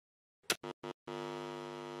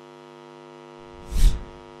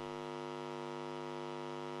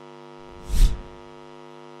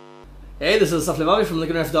Hey, this is Asaf from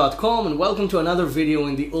LickNRiff.com and welcome to another video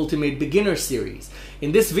in the Ultimate Beginner series.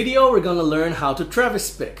 In this video, we're going to learn how to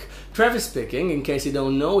Travis pick. Travis picking, in case you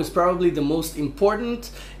don't know, is probably the most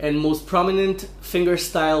important and most prominent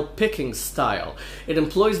fingerstyle picking style. It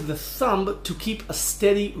employs the thumb to keep a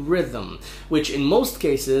steady rhythm, which in most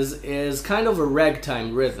cases is kind of a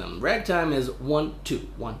ragtime rhythm. Ragtime is 1, 2,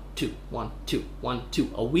 1, 2, 1, 2, 1,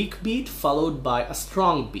 2, a weak beat followed by a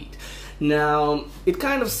strong beat. Now, it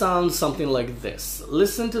kind of sounds something like this.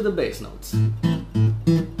 Listen to the bass notes. You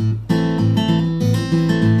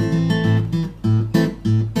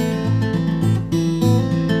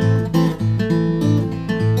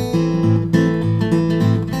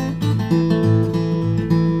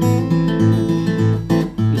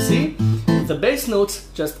see? The bass notes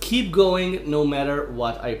just keep going no matter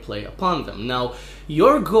what I play upon them. Now,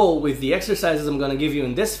 your goal with the exercises I'm going to give you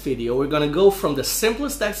in this video, we're going to go from the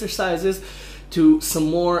simplest exercises to some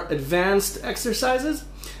more advanced exercises.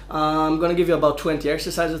 I'm going to give you about 20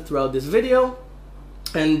 exercises throughout this video.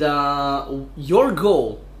 And your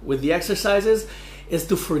goal with the exercises is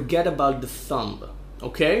to forget about the thumb.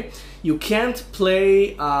 Okay? You can't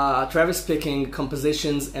play Travis picking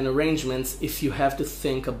compositions and arrangements if you have to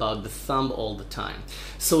think about the thumb all the time.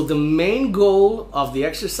 So the main goal of the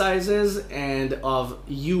exercises and of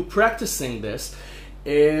you practicing this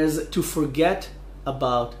is to forget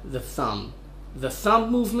about the thumb. The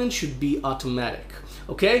thumb movement should be automatic.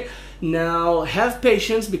 Okay? Now have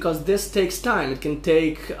patience because this takes time. It can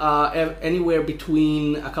take anywhere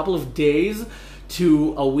between a couple of days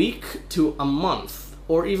to a week to a month,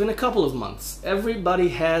 or even a couple of months. Everybody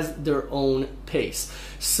has their own pace.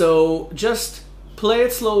 So just play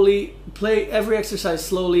it slowly, play every exercise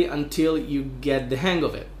slowly until you get the hang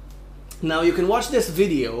of it. Now you can watch this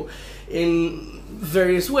video in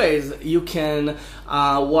various ways. You can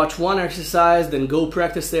watch one exercise, then go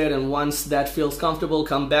practice it, and once that feels comfortable,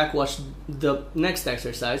 come back, watch the next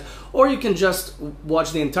exercise. Or you can just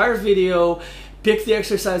watch the entire video, pick the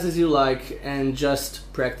exercises you like and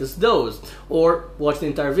just practice those. Or watch the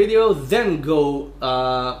entire video, then go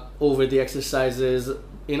over the exercises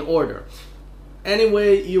in order. Any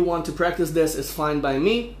way you want to practice this is fine by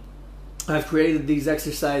me. I've created these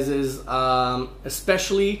exercises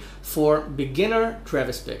especially for beginner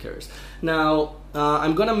Travis pickers. Now,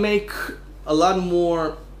 I'm gonna make a lot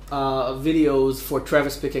more videos for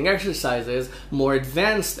Travis picking exercises, more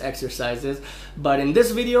advanced exercises, but in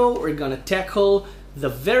this video we're gonna tackle the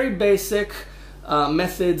very basic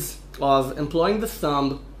methods of employing the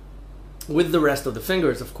thumb with the rest of the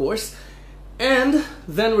fingers, of course, and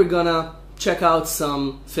then we're gonna check out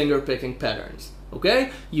some finger picking patterns,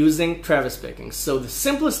 okay, using Travis picking. So the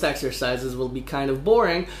simplest exercises will be kind of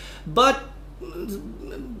boring, but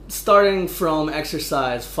starting from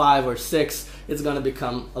exercise 5 or 6, it's going to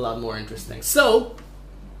become a lot more interesting. So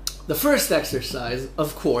the first exercise,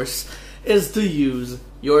 of course, is to use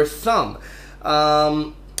your thumb.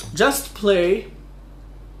 Just play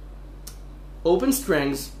open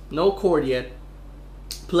strings, no chord yet.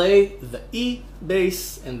 Play the E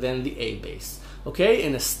bass and then the A bass, okay,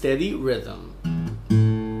 in a steady rhythm.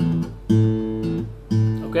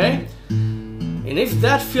 Okay? And if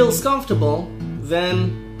that feels comfortable,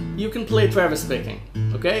 then you can play Travis picking.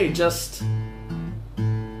 Okay? It just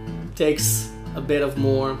takes a bit of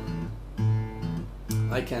more.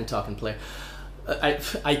 I can't talk and play.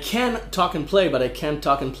 I can talk and play, but I can't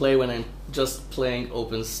talk and play when I'm just playing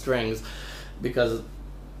open strings because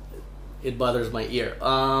it bothers my ear.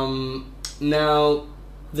 Now,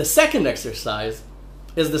 the second exercise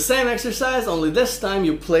is the same exercise, only this time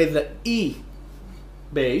you play the E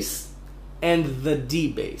bass and the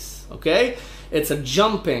D bass, okay? It's a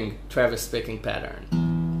jumping Travis picking pattern.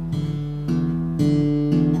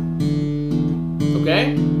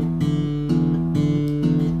 Okay?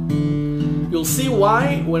 You'll see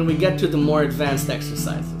why when we get to the more advanced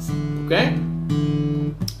exercises, okay?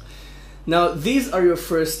 Now, these are your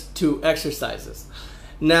first 2 exercises.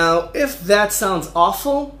 Now, if that sounds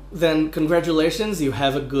awful, then congratulations, you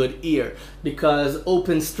have a good ear, because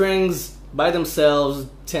open strings by themselves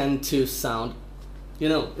tend to sound, you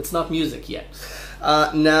know, it's not music yet.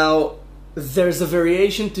 Now, there's a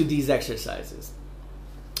variation to these exercises.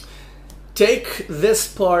 Take this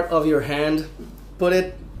part of your hand, put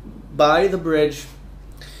it by the bridge,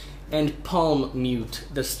 and palm mute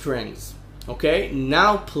the strings. Okay?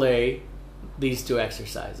 Now play these 2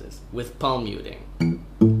 exercises with palm muting.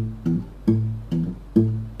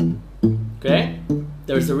 Okay?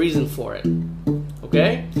 There's a reason for it.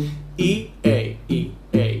 Okay? E, A, E,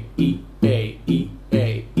 A, E, A, E,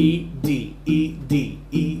 A, E, D, E, D,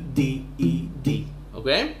 E, D, E, D.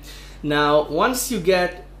 Okay? Now, once you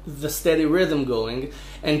get the steady rhythm going,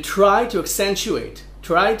 and try to accentuate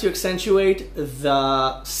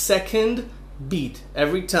the second beat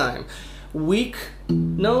every time. Weak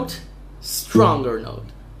note, stronger note.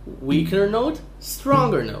 Weaker note,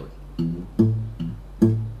 stronger note.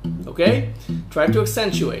 Okay? Try to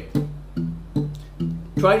accentuate.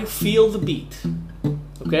 Try to feel the beat.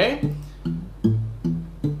 Okay?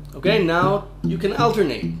 Okay, now you can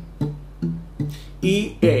alternate.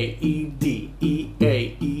 E, A, E, D, E,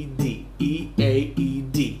 A, E, D, E, A, E,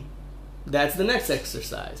 D. That's the next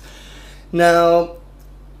exercise. Now,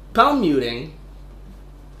 palm muting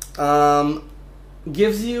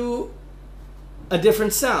gives you a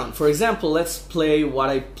different sound. For example, let's play what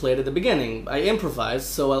I played at the beginning. I improvised,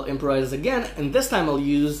 so I'll improvise again, and this time I'll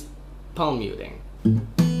use palm muting.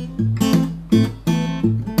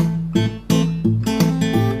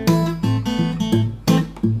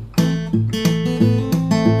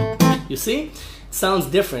 You see? It sounds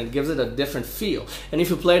different, it gives it a different feel. And if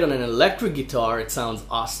you play it on an electric guitar, it sounds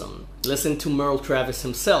awesome. Listen to Merle Travis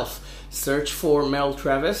himself. Search for Merle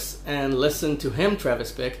Travis and listen to him,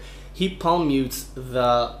 Travis pick. He palm mutes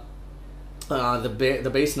the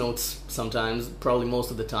bass notes sometimes, probably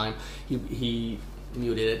most of the time. He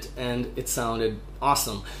muted it and it sounded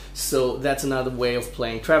awesome. So that's another way of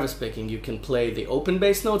playing Travis picking. You can play the open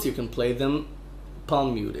bass notes, you can play them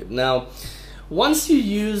palm muted. Now, once you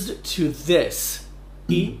used to this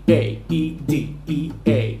E, A, E, D, E,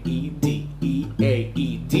 A, E, D, E, A,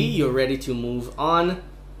 E, D, you're ready to move on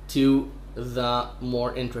to the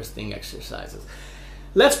more interesting exercises.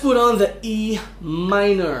 Let's put on the E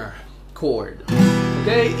minor chord.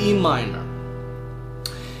 Okay, E minor.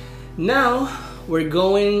 Now we're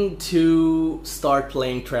going to start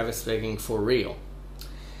playing Travis picking for real.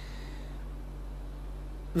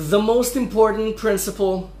 The most important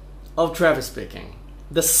principle of Travis picking,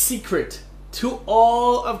 the secret to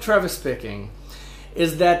all of Travis picking,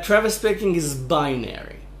 is that Travis picking is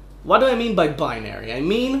binary. What do I mean by binary? I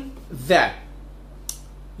mean that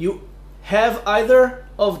you have either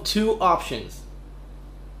of two options.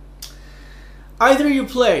 Either you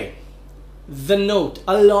play the note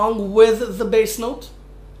along with the bass note,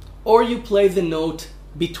 or you play the note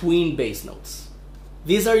between bass notes.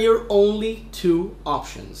 These are your only two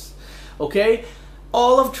options. Okay?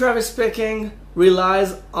 All of Travis picking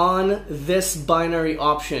relies on this binary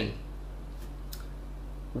option,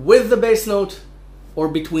 with the bass note or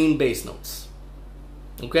between bass notes.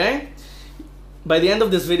 Okay? By the end of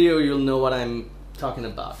this video, you'll know what I'm talking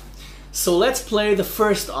about. So let's play the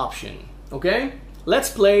first option. Okay? Let's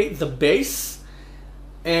play the bass,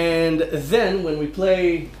 and then when we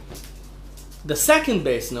play the second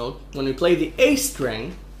bass note, when we play the A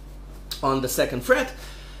string on the second fret,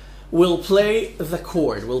 we'll play the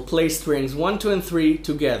chord. We'll play strings 1, 2, and 3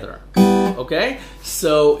 together. Okay?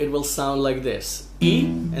 So it will sound like this. E,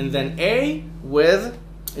 and then A with,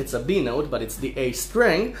 it's a B note, but it's the A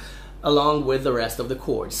string, along with the rest of the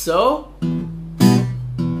chords. So,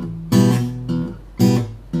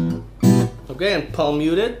 okay, and palm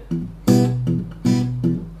muted.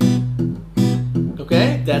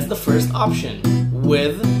 Okay, that's the first option,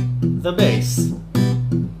 with the bass.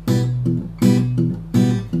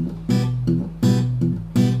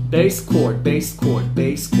 Bass chord, bass chord,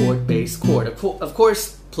 bass chord, bass chord. Of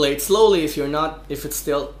course, play it slowly if it's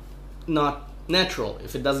still not natural,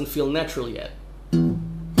 if it doesn't feel natural yet.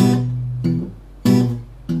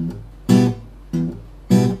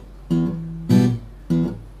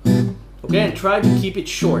 Okay, and try to keep it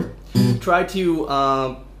short. Try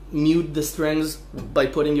to mute the strings by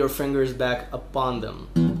putting your fingers back upon them.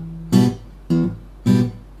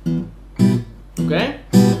 Okay?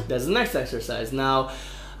 That's the next exercise. Now,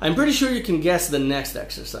 I'm pretty sure you can guess the next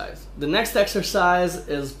exercise. The next exercise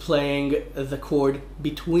is playing the chord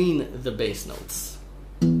between the bass notes.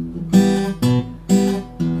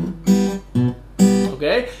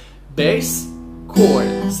 Okay? Bass,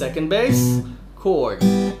 chord, second bass, chord,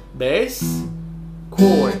 bass,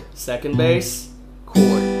 chord, second bass,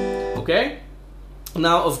 chord. Okay?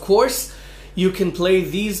 Now, of course, you can play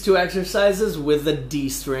these two exercises with the D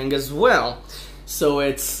string as well. So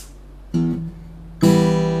it's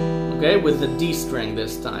okay, with the D string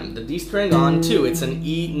this time. The D string on 2, it's an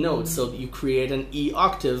E note, so you create an E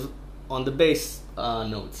octave on the bass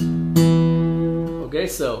notes. Okay,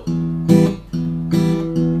 so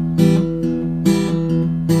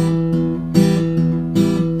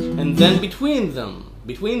and then between them,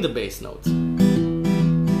 between the bass notes.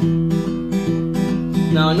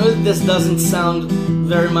 Now I know that this doesn't sound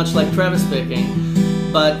very much like Travis picking,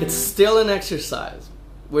 but it's still an exercise.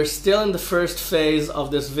 We're still in the first phase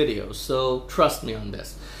of this video, so trust me on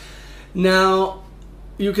this. Now,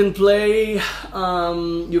 You can play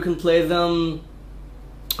them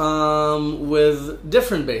with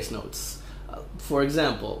different bass notes. For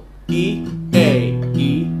example, E, A,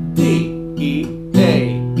 E, D, E,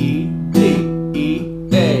 A, E, D, E,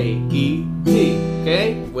 A, E, D,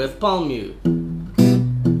 okay? With palm mute.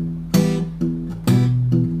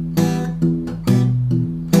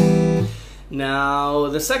 Now,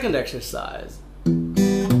 the second exercise.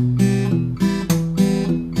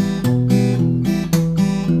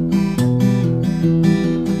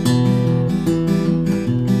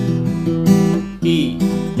 E,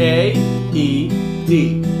 A, E,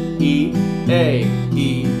 D, E, A,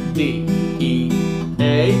 E, D, E,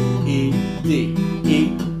 A, E, D,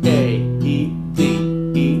 E, A, E, D,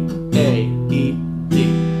 E, A, E, D.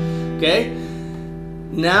 Okay?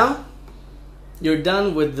 Now, you're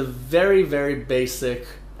done with the very, very basic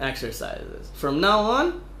exercises. From now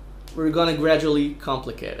on, we're gonna gradually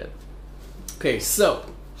complicate it. Okay, so,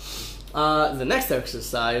 the next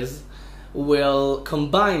exercise will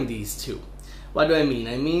combine these two. What do I mean?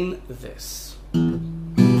 I mean this.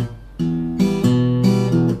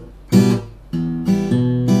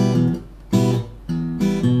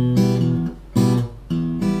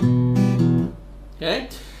 Okay?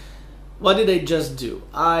 What did I just do?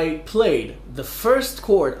 I played the first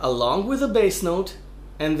chord along with the bass note,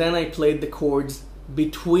 and then I played the chords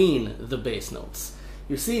between the bass notes.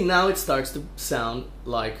 You see, now it starts to sound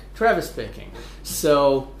like Travis picking.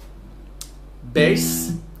 So,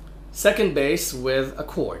 bass, second bass with a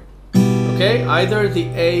chord. Okay? Either the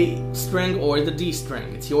A string or the D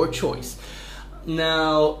string. It's your choice.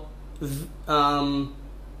 Now,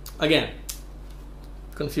 again,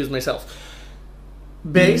 confuse myself.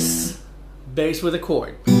 Bass, bass with a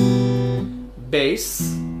chord.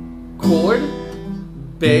 Bass, chord,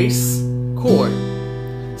 bass, chord.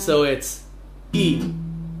 So it's E,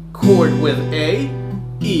 chord with A,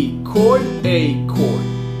 E, chord, A, chord.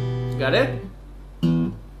 Got it?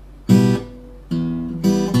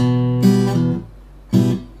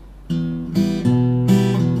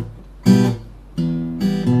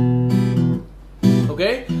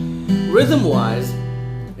 Okay? Rhythm-wise,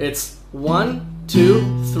 it's 1,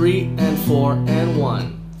 2, 3, and 4, and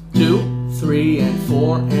 1. 2, 3, and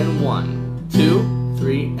 4, and 1. 2,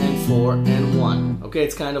 3, and 4, and 1. Okay,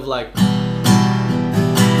 it's kind of like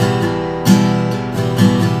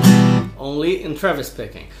only in Travis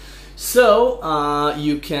picking. So,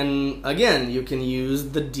 you can use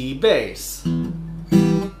the D bass.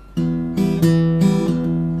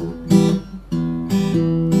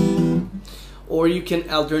 Or you can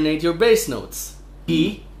alternate your bass notes.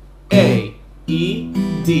 E, A, E,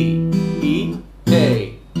 D, E,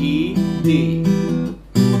 A, E, D.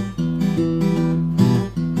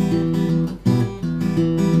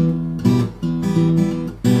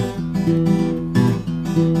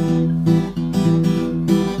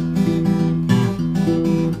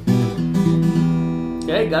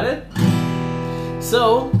 Okay, got it?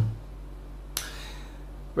 So,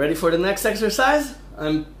 ready for the next exercise?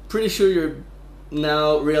 I'm pretty sure you're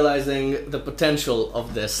now realizing the potential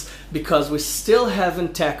of this, because we still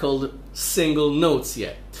haven't tackled single notes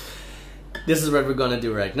yet. This is what we're gonna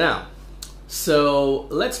do right now. So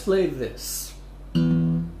let's play this.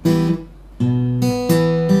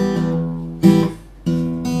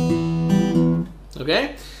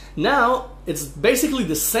 Okay? Now it's basically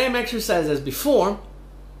the same exercise as before,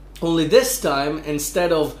 only this time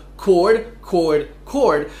instead of chord, chord,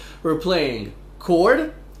 chord, we're playing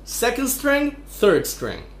chord, second string, third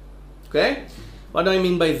string. Okay? What do I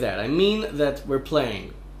mean by that? I mean that we're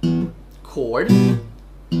playing chord,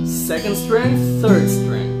 second string, third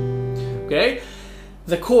string. Okay?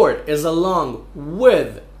 The chord is along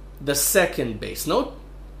with the second bass note,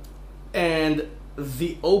 and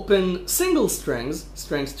the open single strings,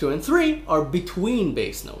 strings 2 and 3, are between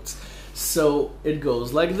bass notes. So it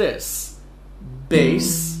goes like this.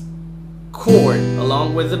 Bass, chord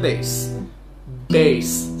along with the bass.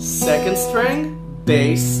 Bass, second string,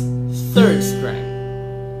 bass, third string.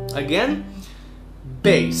 Again,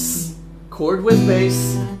 bass, chord with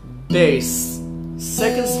bass, bass,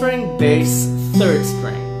 second string, bass, third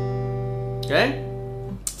string. Okay?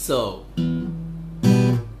 So,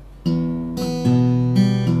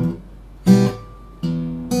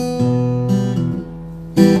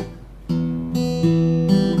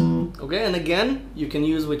 okay, and again, you can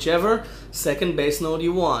use whichever second bass note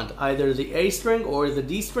you want, either the A string or the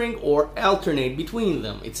D string, or alternate between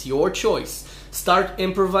them. It's your choice. Start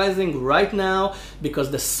improvising right now,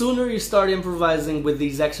 because the sooner you start improvising with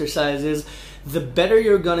these exercises, the better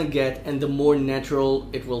you're gonna get and the more natural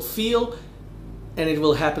it will feel. and it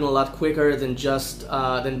will happen a lot quicker than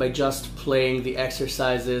by just playing the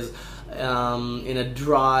exercises in a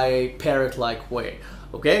dry, parrot-like way.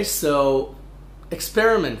 Okay, so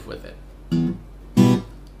experiment with it.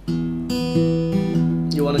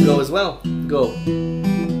 You want to go as well? Go.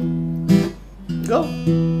 Go.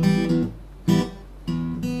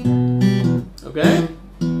 Okay?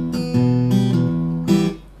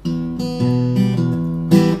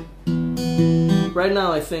 Right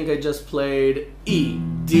now I think I just played E,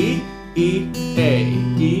 D, E, A,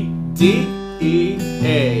 E, D, E,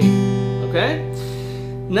 A. Okay?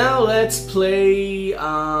 Now let's play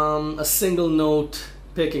a single note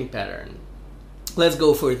picking pattern. Let's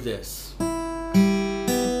go for this.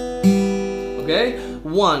 Okay?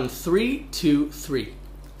 1, 3, 2, 3.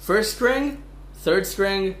 First string, third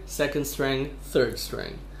string, second string, third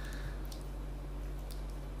string.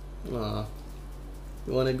 You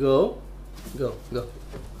wanna go? Go, go.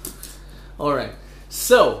 Alright,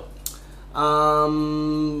 so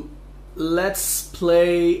let's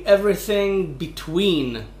play everything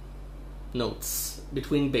between notes,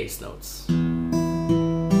 between bass notes.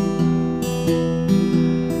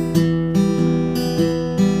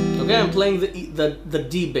 Okay, I'm playing the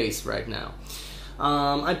D bass right now.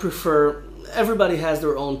 I prefer, everybody has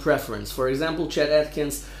their own preference. For example, Chet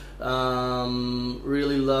Atkins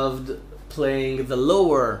really loved playing the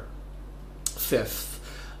lower fifth.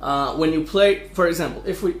 When you play, for example,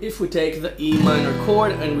 if we take the E minor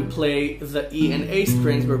chord and we play the E and A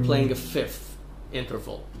strings, we're playing a fifth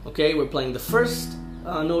interval. Okay, we're playing the first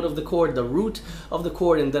note of the chord, the root of the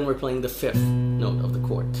chord, and then we're playing the fifth note of the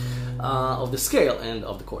chord, of the scale and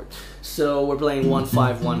of the chord. So we're playing 1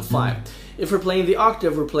 5 1 5. If we're playing the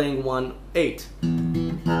octave, we're playing 1 8,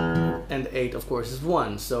 and 8 of course is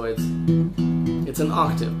 1, so it's an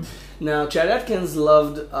octave. Now Chet Atkins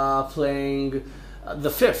loved playing the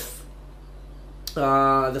fifth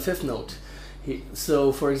note.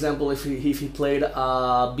 So for example, if he played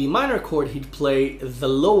a B minor chord, he'd play the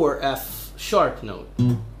lower F sharp note,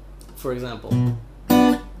 for example.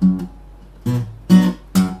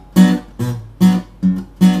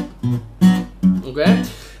 Okay?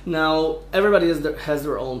 Now everybody has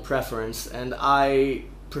their own preference, and I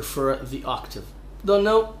prefer the octave. Don't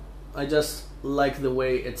know, I just like the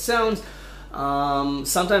way it sounds.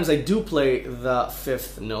 Sometimes I do play the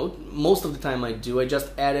fifth note. Most of the time I do. I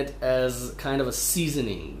just add it as kind of a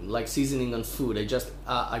seasoning, like seasoning on food.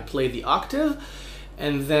 I play the octave,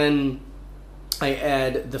 and then I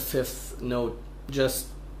add the fifth note just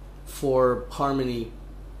for harmony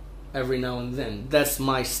every now and then. That's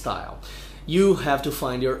my style. You have to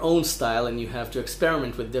find your own style, and you have to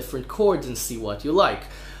experiment with different chords and see what you like.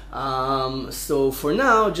 So for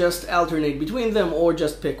now, just alternate between them, or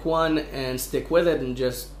just pick one and stick with it, and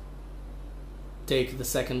just take the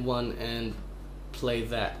second one and play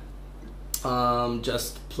that.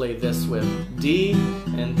 Just play this with D,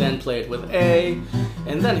 and then play it with A,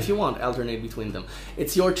 and then if you want, alternate between them.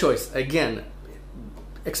 It's your choice. Again,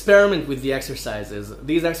 experiment with the exercises.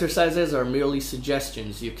 These exercises are merely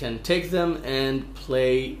suggestions. You can take them and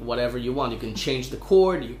play whatever you want. You can change the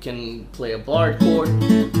chord, you can play a barred chord.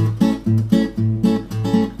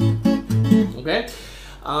 Okay?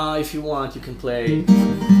 If you want, you can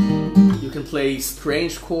play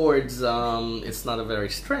strange chords. It's not a very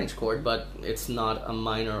strange chord, but it's not a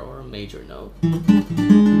minor or a major note.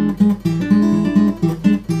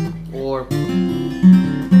 Or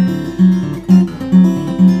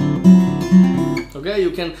okay,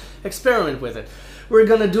 you can experiment with it. We're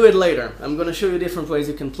gonna do it later. I'm gonna show you different ways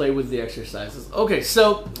you can play with the exercises. Okay,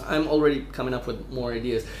 so I'm already coming up with more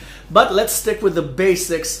ideas. But let's stick with the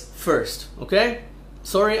basics first, okay?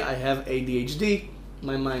 Sorry, I have ADHD.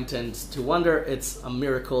 My mind tends to wander. It's a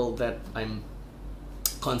miracle that I'm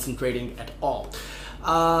concentrating at all.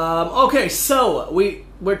 Okay, so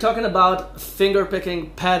we're talking about finger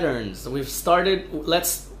picking patterns. We've started,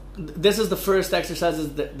 this is the first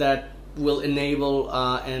exercises that will enable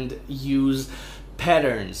and use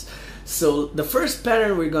patterns. So the first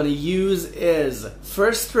pattern we're going to use is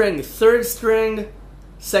first string, third string,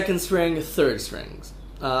 second string, third strings.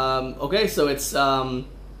 Okay, so it's 1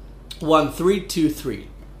 3 2 3.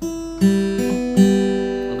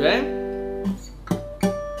 Okay?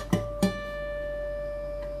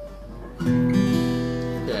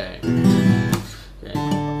 Okay. Okay.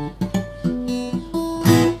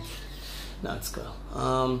 Now let's go.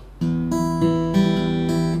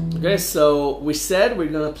 Okay, so we said we're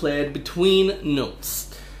gonna play it between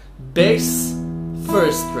notes. Bass,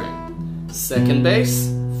 first string. Second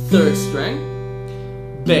bass, third string.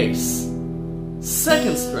 Bass,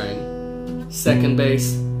 second string. Second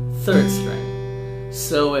bass, third string.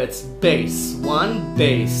 So it's bass 1,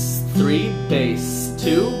 bass 3, bass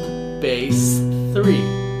 2, bass 3.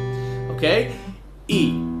 Okay?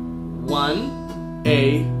 E 1,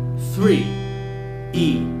 A 3,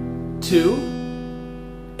 E 2,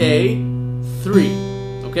 A 3.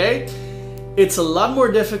 Okay? It's a lot more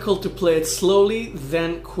difficult to play it slowly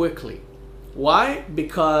than quickly. Why?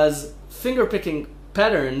 Because finger picking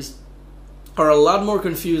patterns are a lot more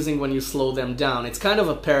confusing when you slow them down. It's kind of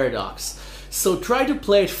a paradox. So try to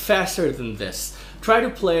play it faster than this. Try to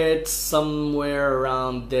play it somewhere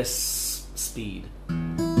around this speed.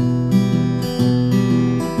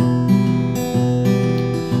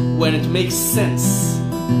 When it makes sense.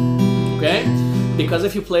 Okay? Because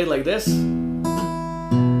if you play it like this,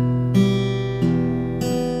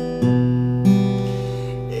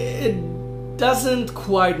 it doesn't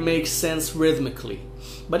quite make sense rhythmically.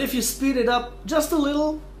 But if you speed it up just a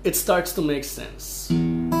little, it starts to make sense.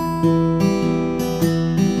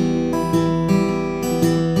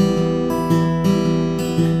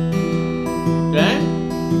 Okay?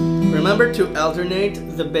 Remember to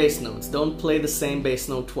alternate the bass notes. Don't play the same bass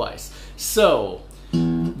note twice. So,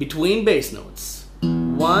 between bass notes,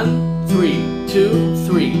 1, 3, 2,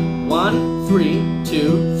 3, 1, 3,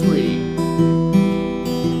 2, 3.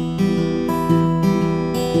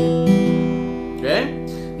 Okay?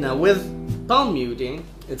 Now with palm muting,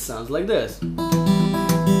 it sounds like this.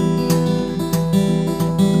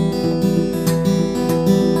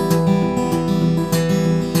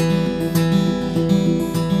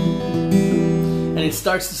 And it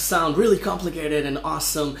starts to sound really complicated and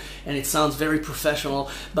awesome, and it sounds very professional,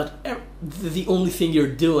 but the only thing you're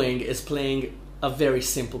doing is playing a very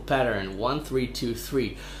simple pattern, 1, 3, 2,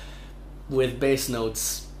 3, with bass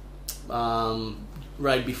notes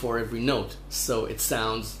right before every note. So it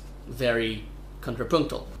sounds very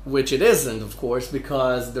contrapuntal, which it isn't, of course,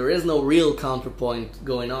 because there is no real counterpoint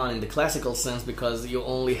going on in the classical sense, because you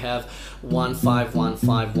only have 1 5 1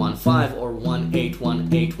 5 1 5 or 1 8 1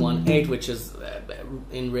 8 1 8, which is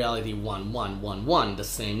in reality 1 1 1 1, the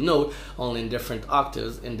same note, only in different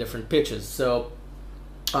octaves, in different pitches. So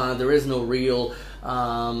there is no real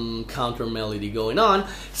counter melody going on.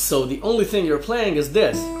 So the only thing you're playing is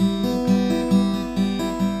this.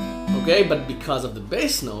 Okay, but because of the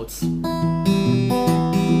bass notes,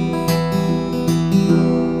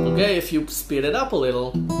 okay, if you speed it up a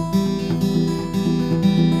little,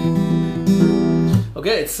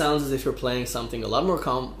 okay, it sounds as if you're playing something a lot more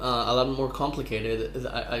complicated.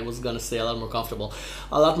 I was gonna say a lot more comfortable,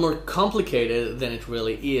 a lot more complicated than it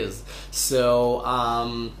really is. So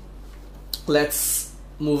let's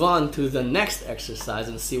move on to the next exercise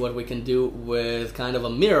and see what we can do with kind of a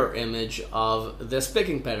mirror image of this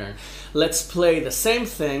picking pattern. Let's play the same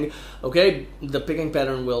thing. Okay, the picking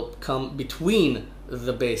pattern will come between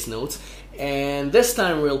the bass notes, and this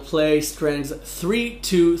time we'll play strings 3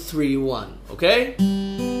 2 3 1. Okay,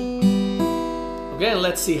 okay, and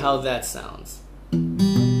let's see how that sounds.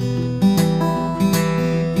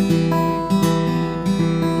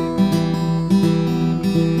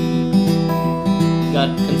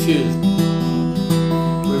 Got confused.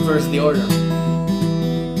 Reverse the order.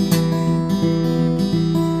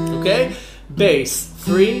 Okay, bass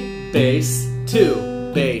 3, bass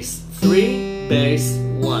 2, bass 3, bass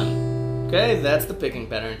 1. Okay, that's the picking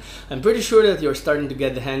pattern. I'm pretty sure that you're starting to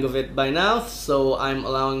get the hang of it by now, so I'm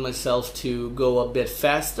allowing myself to go a bit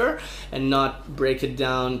faster and not break it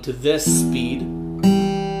down to this speed,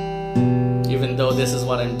 even though this is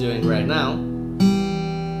what I'm doing right now.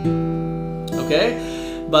 Okay,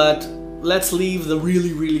 but let's leave the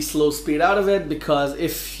really slow speed out of it, because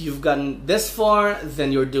if you've gotten this far,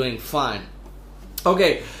 then you're doing fine.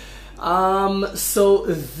 Okay, so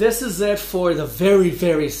this is it for the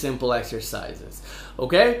very simple exercises.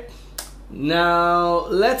 Okay, now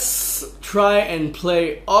let's try and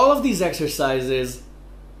play all of these exercises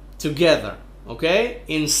together, okay,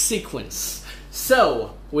 in sequence.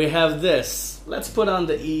 So we have this. Let's put on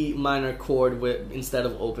the E minor chord instead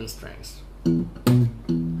of open strings.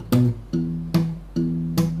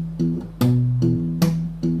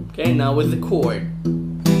 Okay, now with the chord.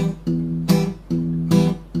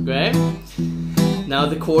 Okay, now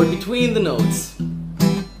the chord between the notes.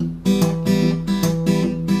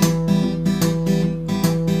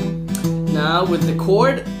 Now with the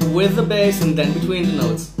chord, with the bass, and then between the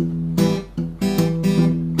notes.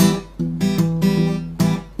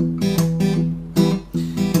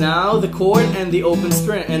 Now the chord and the open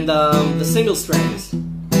string and the single strings.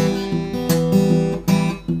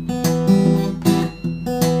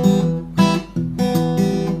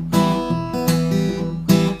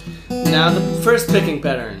 Now the first picking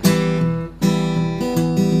pattern.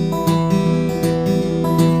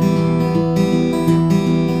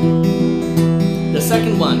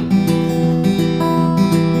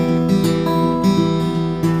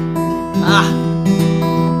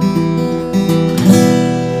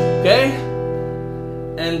 Okay?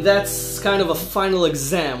 And that's kind of a final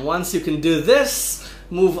exam. Once you can do this,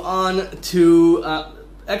 move on to...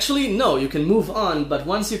 actually, no, you can move on, but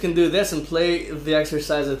once you can do this and play the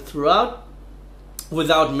exercises throughout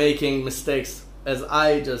without making mistakes, as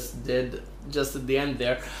I just did just at the end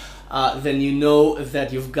there, then you know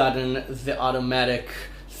that you've gotten the automatic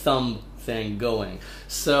thumb thing going.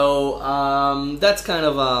 So that's kind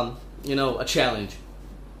of a, you know, a challenge.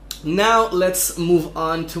 Now let's move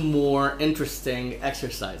on to more interesting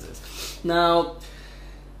exercises. Now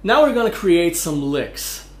we're gonna create some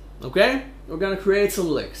licks, okay? We're gonna create some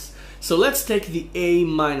licks. So let's take the A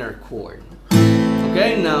minor chord.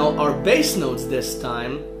 Okay, now our bass notes this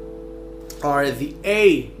time are the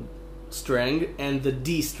A string and the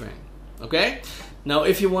D string. Okay? Now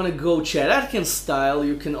if you want to go Chet Atkins style,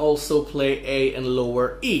 you can also play A and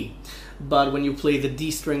lower E. But when you play the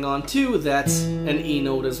D string on 2, that's an E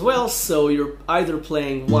note as well, so you're either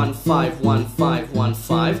playing 1 5 1 5 1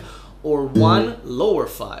 5 or 1 lower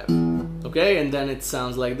 5. Okay? And then it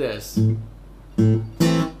sounds like this.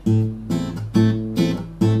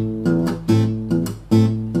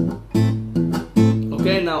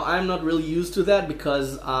 Okay, now I'm not really used to that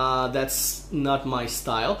because that's not my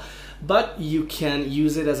style, but you can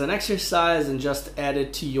use it as an exercise and just add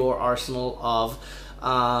it to your arsenal of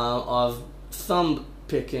thumb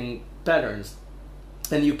picking patterns.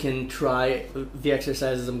 And you can try the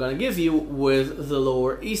exercises I'm going to give you with the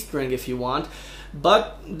lower E string if you want,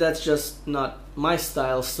 but that's just not my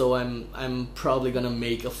style, so I'm probably going to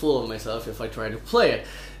make a fool of myself if I try to play it,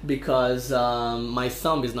 because my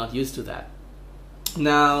thumb is not used to that.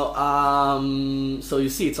 Now, so you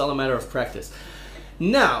see, it's all a matter of practice.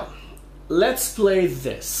 Now, let's play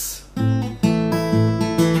this.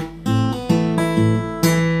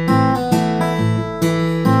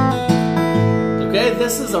 Okay,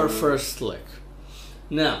 this is our first lick.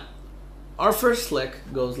 Now, our first lick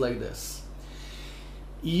goes like this.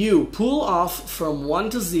 You pull off from 1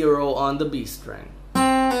 to 0 on the B string.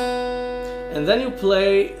 And then you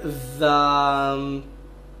play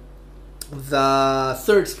the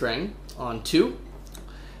third string on 2.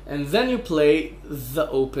 And then you play the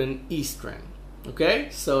open E string. Okay,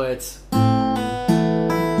 so it's...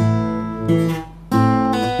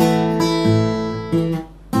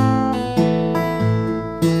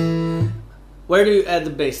 Where do you add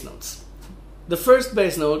the bass notes? The first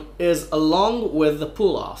bass note is along with the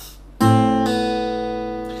pull-off.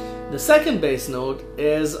 The second bass note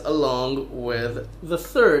is along with the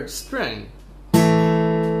third string.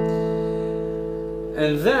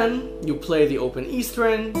 And then you play the open E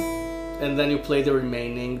string, and then you play the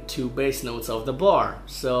remaining 2 bass notes of the bar.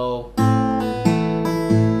 So...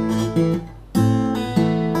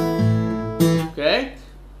 Okay,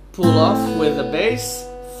 pull off with the bass,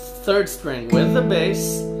 third string with the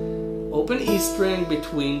bass, open E string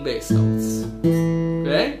between bass notes.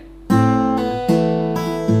 Okay?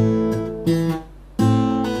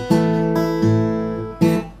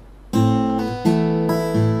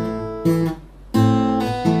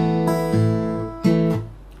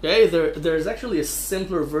 Okay, there's actually a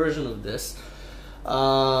simpler version of this.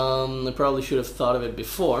 I probably should have thought of it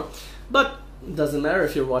before, but it doesn't matter.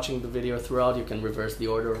 If you're watching the video throughout, you can reverse the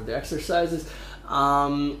order of the exercises.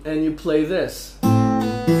 And you play this.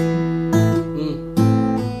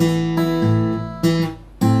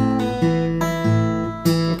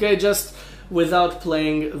 Okay, just without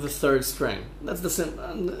playing the third string. That's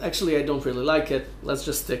the actually, I don't really like it. Let's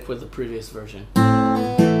just stick with the previous version.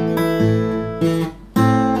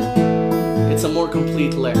 It's a more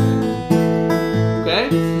complete lick. Okay,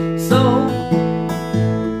 so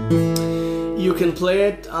you can play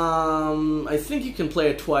it. I think you can play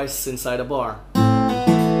it twice inside a bar.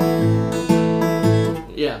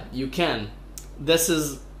 Yeah, you can. That's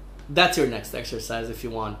your next exercise if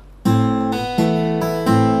you want.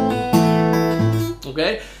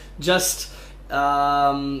 Okay, just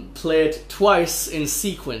play it twice in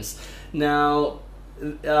sequence. Now,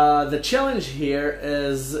 the challenge here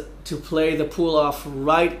is to play the pull off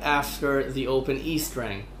right after the open E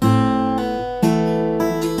string.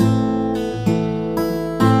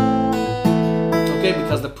 Okay,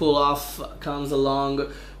 because the pull off comes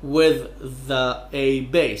along with the A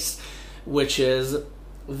bass, which is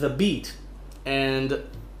the beat, and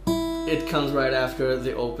it comes right after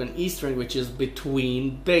the open E string, which is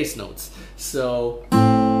between bass notes. So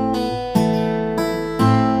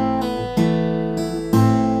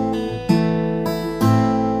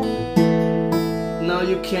now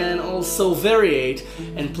you can also variate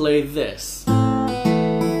and play this.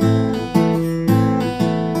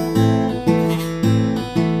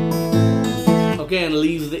 okay, and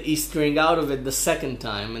leave the E string out of it the second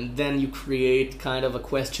time, and then you create kind of a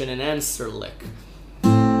question and answer lick.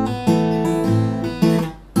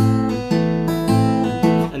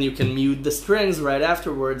 And you can mute the strings right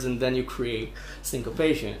afterwards, and then you create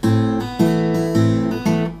syncopation.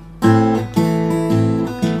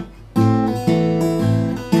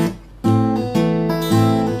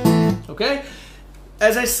 Okay?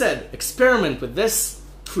 As I said, experiment with this,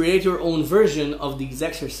 create your own version of these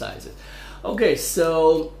exercises. Okay,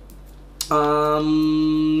 so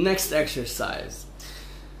next exercise.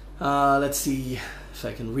 Let's see if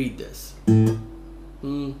I can read this. I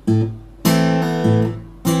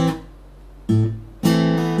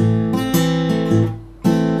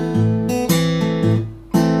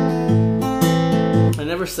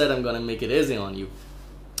never said I'm gonna make it easy on you.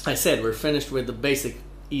 I said we're finished with the basic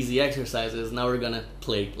easy exercises. Now we're gonna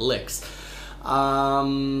play licks.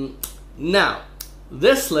 Now,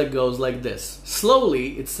 this lick goes like this.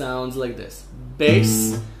 Slowly, it sounds like this.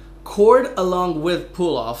 Bass, chord along with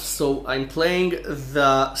pull-off. So I'm playing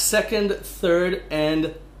the second, third,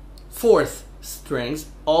 and fourth strings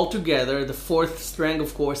all together. The fourth string,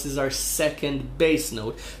 of course, is our second bass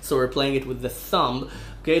note. So we're playing it with the thumb.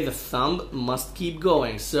 Okay, the thumb must keep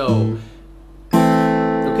going. So,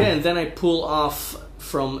 okay, and then I pull off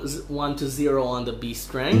from 1 to 0 on the B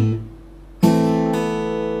string.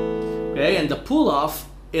 Okay, and the pull-off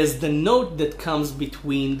is the note that comes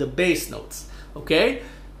between the bass notes. Okay?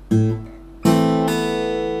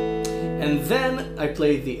 And then I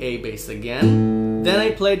play the A bass again. Then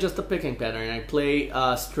I play just a picking pattern. I play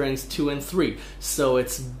strings 2 and 3. So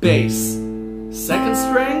it's bass, second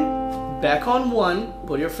string, back on 1,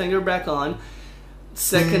 put your finger back on,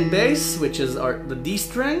 second bass, which is the D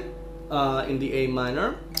string in the A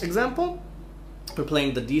minor example. We're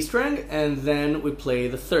playing the D string, and then we play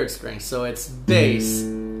the third string. So it's bass,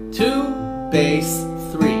 2, bass,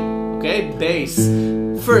 3. Okay, bass,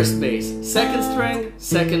 first bass, second string,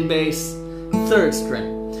 second bass, third string.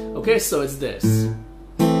 Okay, so it's this.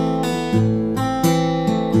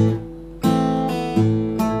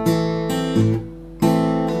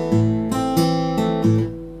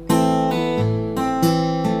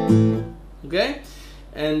 Okay?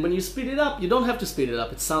 And when you speed it up, you don't have to speed it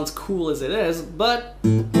up. It sounds cool as it is, but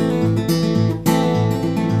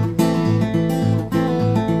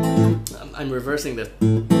I'm reversing this.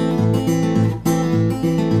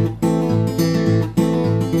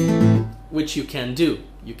 Which you can do.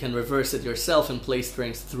 You can reverse it yourself and play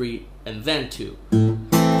strings 3 and then 2.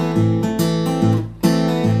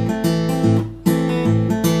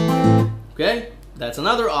 Okay? That's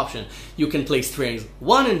another option. You can play strings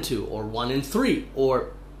 1 and 2, or 1 and 3,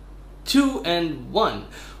 or 2 and 1,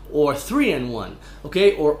 or 3 and 1,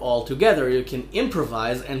 okay? Or all together. You can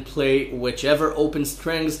improvise and play whichever open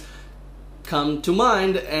strings come to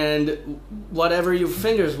mind and whatever your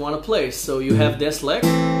fingers want to play. So you have this lick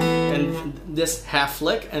and this half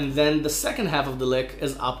lick, and then the second half of the lick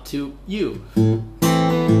is up to you.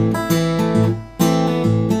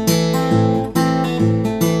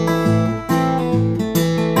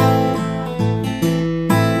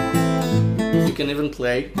 You can even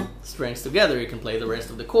play strings together. You can play the rest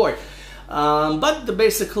of the chord. But the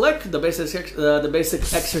basic lick, the basic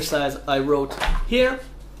exercise I wrote here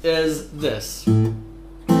is this.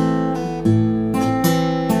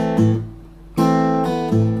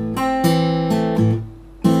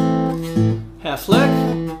 Half lick.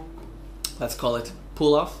 Let's call it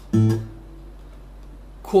pull off.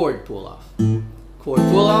 Chord pull off. Chord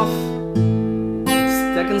pull off.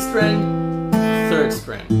 Second string. Third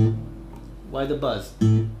string. Why the buzz?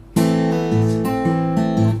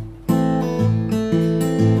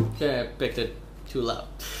 Okay, I picked it too loud.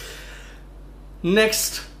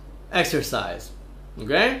 Next exercise.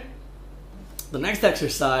 Okay? The next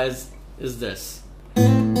exercise is this.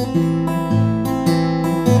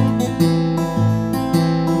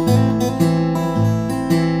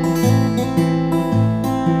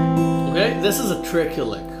 Okay? This is a tricky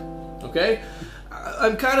lick. Okay?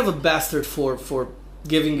 I'm kind of a bastard for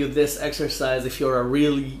giving you this exercise if you're a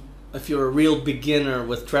real beginner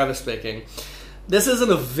with Travis picking. This isn't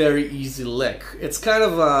a very easy lick. It's kind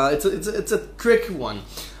of it's a tricky one.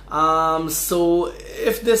 So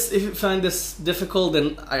if you find this difficult,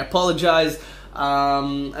 then I apologize.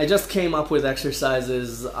 I just came up with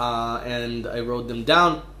exercises and I wrote them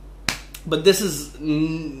down. But this is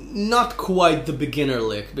not quite the beginner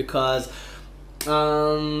lick because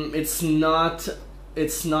it's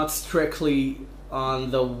not strictly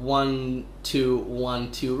on the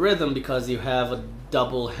 1-2-1-2 rhythm because you have a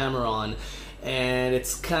double hammer on, and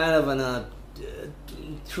it's kind of in a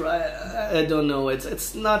try. I don't know.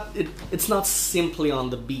 It's not simply on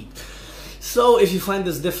the beat. So if you find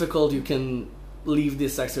this difficult, you can leave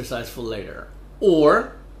this exercise for later,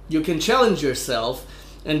 or you can challenge yourself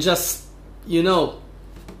and just, you know,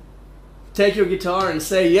 take your guitar and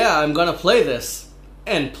say, yeah, I'm gonna play this,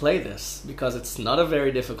 and play this, because it's not a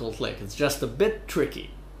very difficult lick. It's just a bit tricky,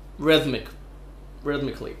 rhythmically.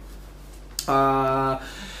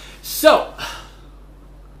 So,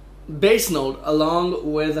 bass note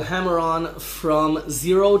along with a hammer-on from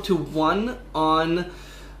 0 to 1 on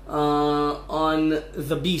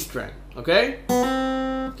the B string. Okay?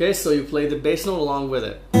 Okay, so you play the bass note along with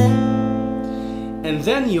it. And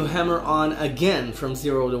then you hammer on again from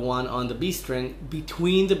 0 to 1 on the B string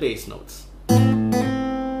between the bass notes.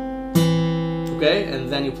 Okay,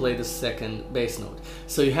 and then you play the second bass note.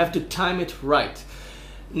 So you have to time it right.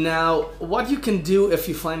 Now, what you can do if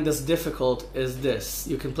you find this difficult is this.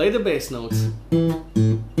 You can play the bass notes,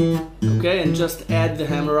 okay, and just add the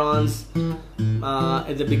hammer-ons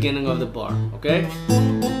at the beginning of the bar, okay?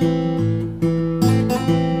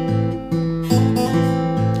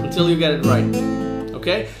 Until you get it right,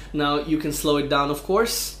 okay? Now, you can slow it down, of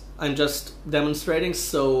course. I'm just demonstrating,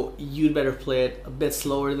 so you'd better play it a bit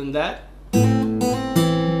slower than that.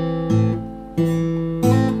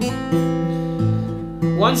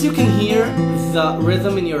 Once you can hear the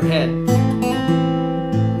rhythm in your head,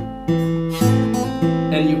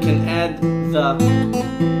 and you can add the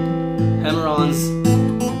hammer-ons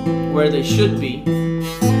where they should be,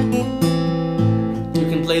 you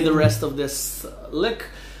can play the rest of this lick,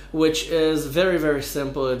 which is very, very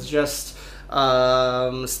simple. It's just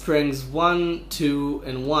strings 1, 2,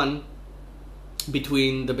 and 1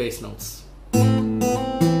 between the bass notes.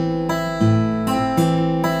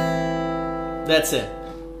 That's it.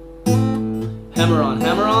 Hammer on,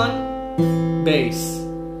 bass.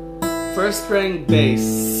 First string, bass.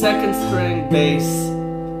 Second string, bass.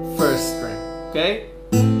 First string. Okay?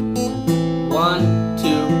 1,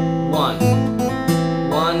 2, 1.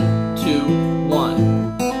 1, 2, 1.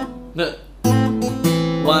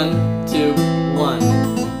 1, 2, 1.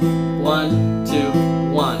 1, 2,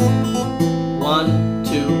 1. 1,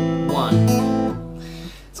 2, 1.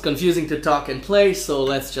 It's confusing to talk and play, so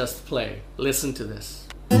let's just play. Listen to this.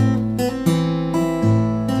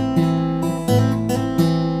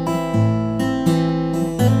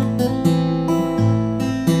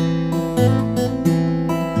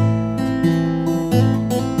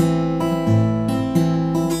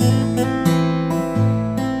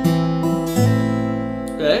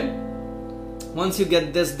 Once you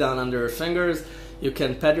get this down under your fingers, you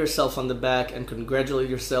can pat yourself on the back and congratulate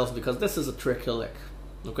yourself, because this is a tricky lick,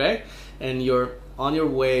 okay? And you're on your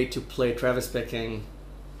way to play Travis picking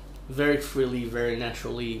very freely, very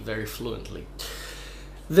naturally, very fluently.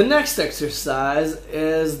 The next exercise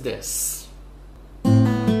is this.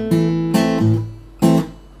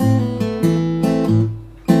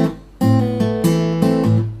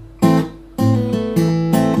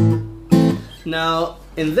 Now,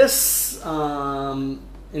 in this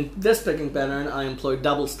picking pattern, I employ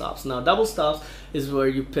double stops. Now, double stops is where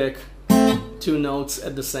you pick 2 notes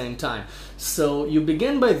at the same time. So you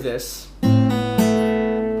begin by this.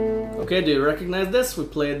 Okay, do you recognize this? We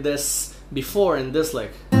played this before in this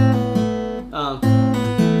lick.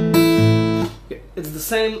 It's the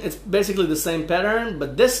same. It's basically the same pattern,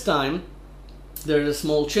 but this time there's a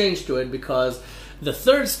small change to it because the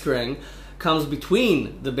third string comes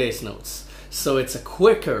between the bass notes. So it's a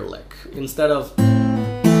quicker lick. Instead of,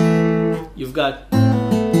 you've got,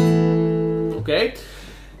 okay?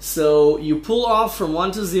 So you pull off from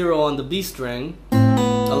 1 to 0 on the B string,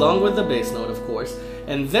 along with the bass note, of course,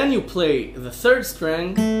 and then you play the third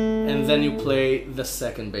string, and then you play the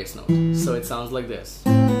second bass note. So it sounds like this.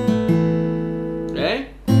 Okay?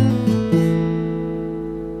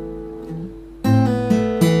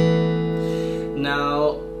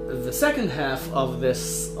 Now, the second half of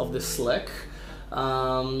this lick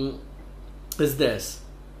is this.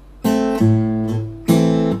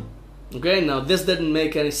 Okay, now this didn't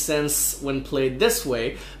make any sense when played this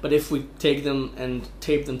way, but if we take them and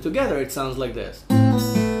tape them together, it sounds like this.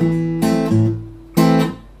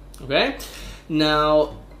 Okay,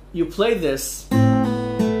 now you play this,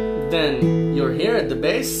 then you're here at the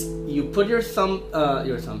bass. You put your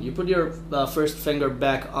you put your first finger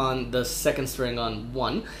back on the second string on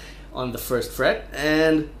 1 on the first fret,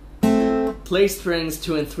 and play strings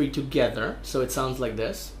 2 and 3 together, so it sounds like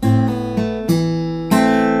this.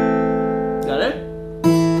 Got it?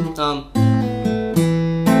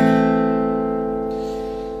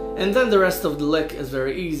 And then the rest of the lick is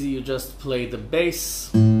very easy. You just play the bass,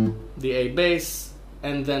 the A bass,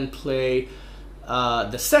 and then play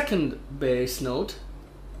the second bass note,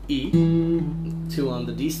 E, 2 on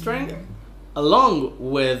the D string, along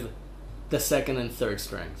with the second and third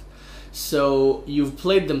strings. So you've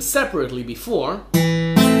played them separately before,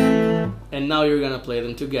 and now you're gonna play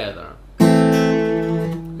them together.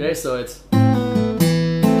 Okay, so it's...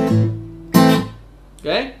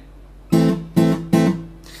 Okay?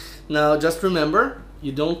 Now just remember,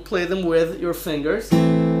 you don't play them with your fingers.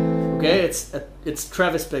 Okay, it's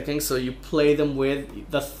Travis picking, so you play them with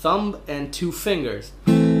the thumb and 2 fingers,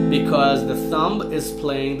 because the thumb is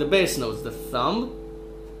playing the bass notes. The thumb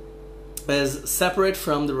is separate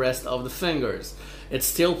from the rest of the fingers. It's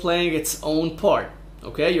still playing its own part.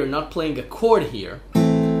 Okay, you're not playing a chord here.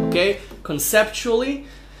 Okay, conceptually,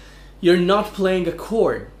 you're not playing a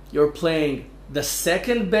chord. You're playing the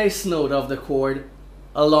second bass note of the chord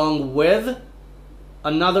along with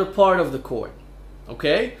another part of the chord.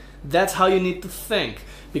 Okay, that's how you need to think,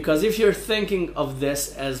 because if you're thinking of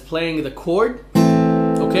this as playing the chord,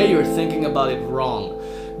 okay, you're thinking about it wrong,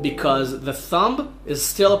 because the thumb is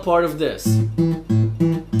still a part of this.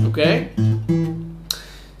 Okay,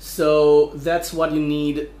 so that's what you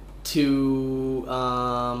need to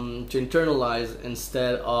internalize,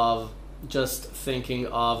 instead of just thinking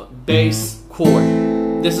of bass chord.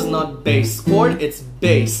 This is not bass chord, it's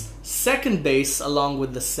bass, second bass along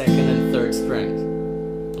with the second and third strings.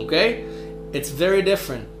 Okay, it's very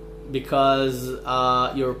different, because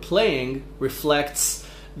your playing reflects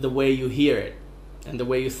the way you hear it and the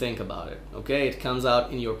way you think about it. Okay, it comes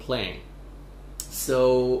out in your playing.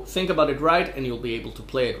 So think about it right and you'll be able to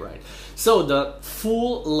play it right. So the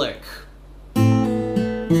full lick.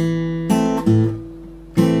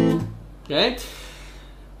 Okay,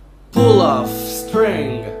 pull off,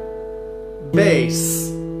 string, bass,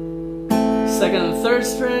 second and third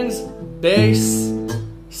strings, bass,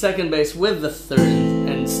 second bass with the third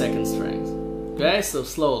and second strings. Okay, so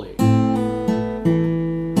slowly.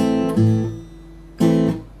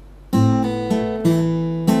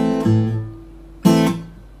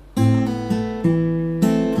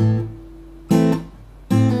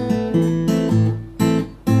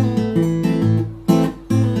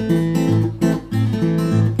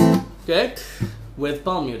 Okay, with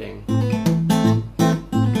palm muting.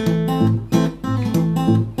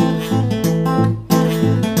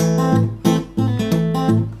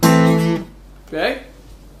 Okay,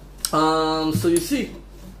 so you see,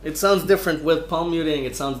 it sounds different with palm muting,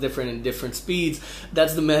 it sounds different in different speeds.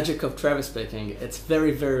 That's the magic of Travis picking. It's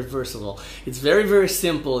very, very versatile. It's very, very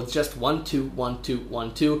simple. It's just 1 2 1 2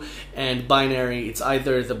 1 2, and binary. It's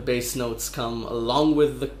either the bass notes come along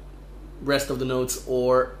with the rest of the notes,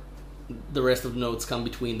 or the rest of the notes come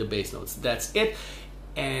between the bass notes. That's it.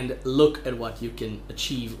 And look at what you can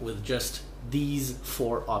achieve with just these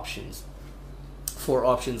 4 options. 4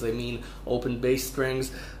 options, I mean open bass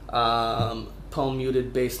strings, palm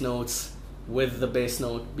muted bass notes with the bass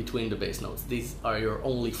note between the bass notes. These are your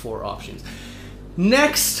only 4 options.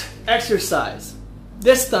 Next exercise.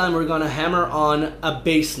 This time we're gonna hammer on a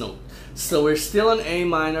bass note. So we're still in A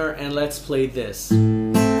minor, and let's play this.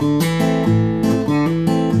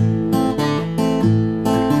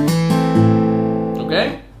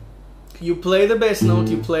 Okay? You play the bass note,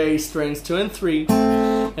 you play strings 2 and 3,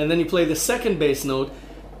 and then you play the second bass note,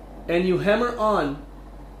 and you hammer on.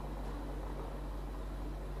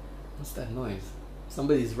 What's that noise?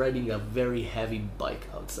 Somebody's riding a very heavy bike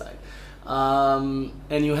outside. And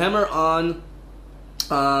you hammer on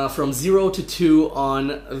from 0 to 2 on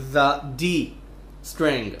the D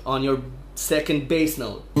string, on your second bass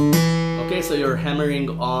note. Okay, so you're hammering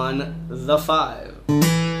on the 5.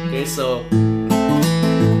 Okay, so...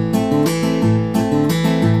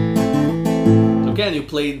 Again, you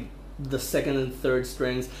play the second and third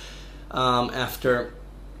strings after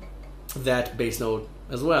that bass note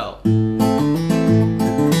as well.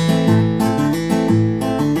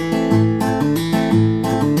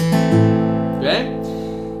 Okay?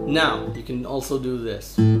 Now, you can also do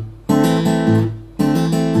this.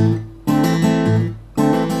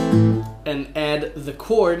 And add the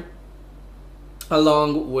chord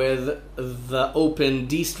along with the open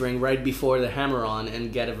D string right before the hammer-on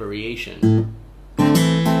and get a variation.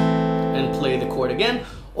 And play the chord again,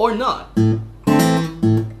 or not.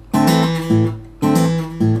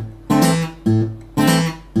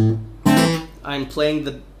 I'm playing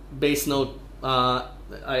the bass note, I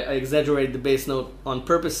exaggerate the bass note on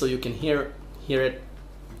purpose so you can hear it,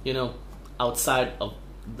 you know, outside of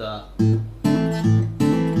the...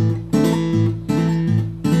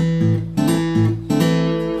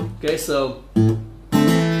 Okay, so...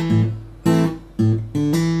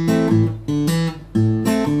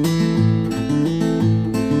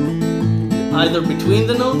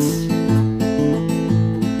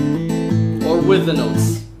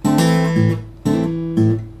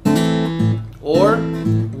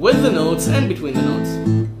 notes and between the notes.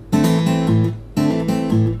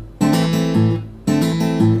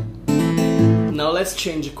 Now let's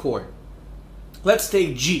change a chord. Let's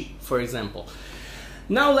take G, for example.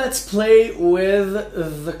 Now let's play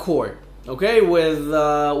with the chord, okay? With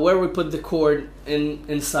where we put the chord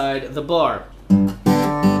inside the bar.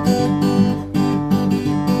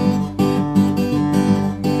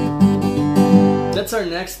 That's our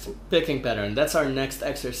next picking pattern. That's our next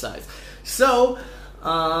exercise. So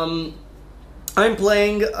I'm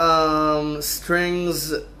playing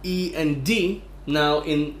strings E and D. Now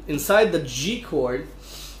inside the G chord,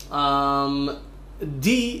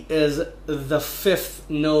 D is the 5th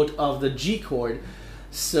note of the G chord.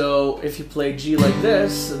 So if you play G like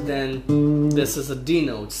this, then this is a D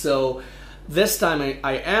note. So this time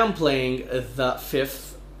I am playing the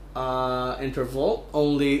 5th interval,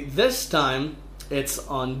 only this time it's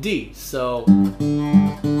on D. So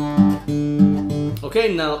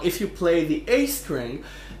okay, now if you play the A string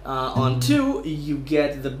on 2, you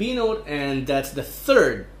get the B note, and that's the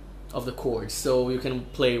 3rd of the chord. So you can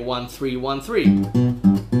play 1 3 1 3.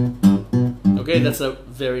 Okay, that's a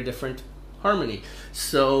very different harmony.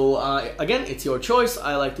 So again, it's your choice.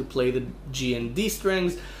 I like to play the G and D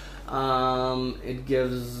strings. It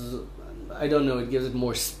gives, I don't know, it gives it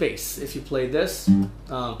more space. If you play this, it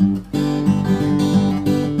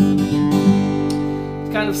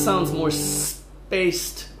kind of sounds more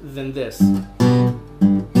spaced than this.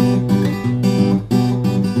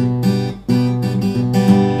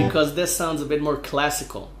 Because this sounds a bit more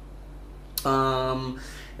classical.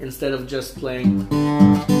 Instead of just playing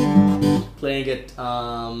it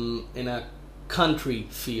in a country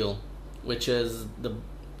feel, which is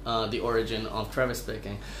the origin of Travis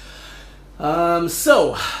picking.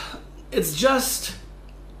 So it's just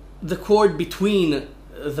the chord between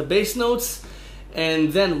the bass notes,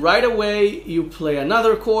 and then right away you play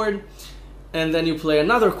another chord, and then you play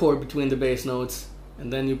another chord between the bass notes,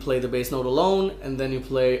 and then you play the bass note alone, and then you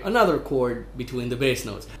play another chord between the bass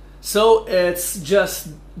notes. So it's just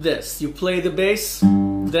this. You play the bass,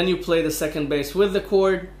 then you play the second bass with the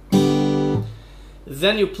chord,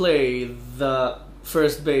 then you play the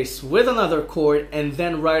first bass with another chord, and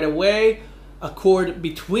then right away a chord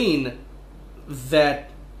between that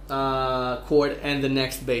chord and the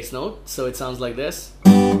next bass note. So it sounds like this.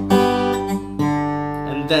 And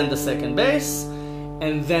then the second bass,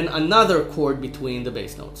 and then another chord between the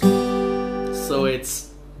bass notes. So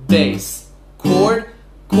it's bass, chord,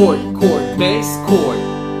 chord, chord, bass, chord.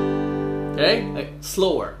 Okay?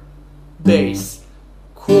 Slower. Bass,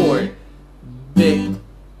 chord,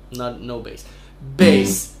 no bass.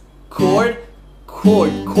 Bass, chord,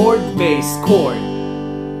 chord, chord, bass, chord.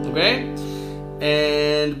 Okay?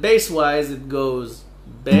 And bass-wise it goes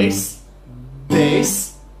bass,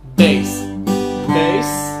 bass, bass, bass.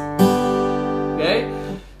 Okay?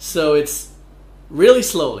 So it's really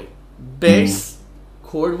slowly. Bass,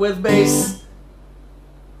 chord with bass,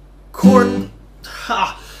 chord,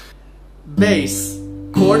 bass,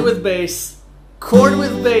 chord with bass, chord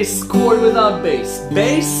with bass, chord without bass,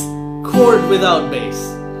 bass, chord without bass.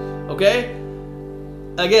 Okay?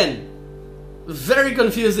 Again, very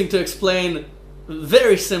confusing to explain,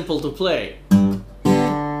 very simple to play.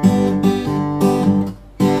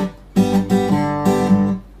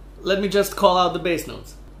 Let me just call out the bass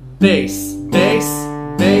notes. Bass, bass,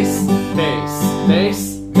 bass, bass,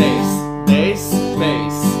 bass, bass, bass,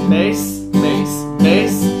 bass, bass, bass,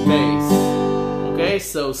 bass, bass. Okay,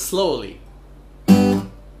 so slowly.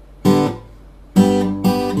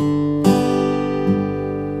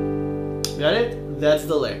 Got it? That's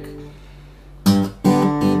the lick.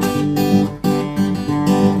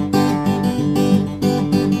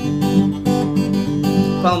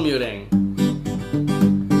 Palm muting.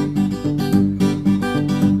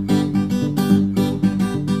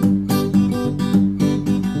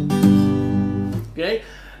 Okay?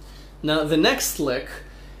 Now the next lick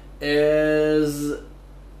is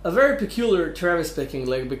a very peculiar Travis picking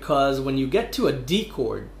lick, because when you get to a D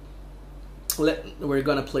chord, we're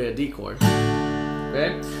gonna play a D chord.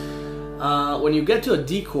 Okay? When you get to a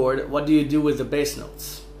D chord, what do you do with the bass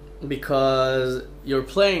notes? Because you're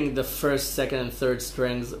playing the first, second, and third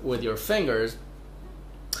strings with your fingers.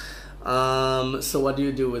 So what do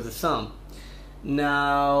you do with the thumb?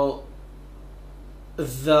 Now,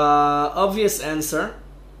 the obvious answer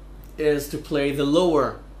is to play the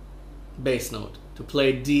lower bass note, to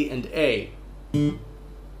play D and A.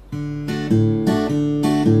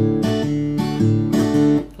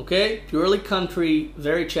 Okay, purely country,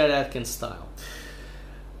 very Chad Atkins style.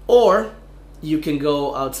 Or you can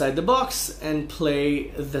go outside the box and play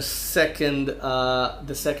the second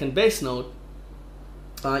bass note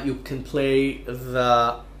you can play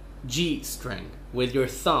the G string with your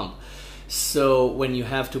thumb. So when you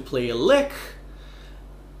have to play a lick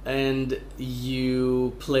and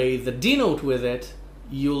you play the D note with it,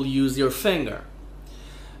 you'll use your finger.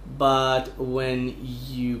 But when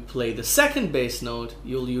you play the second bass note,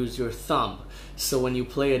 you'll use your thumb. So when you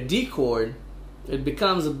play a D chord, it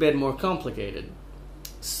becomes a bit more complicated.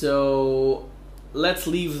 So let's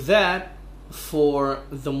leave that for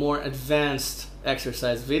the more advanced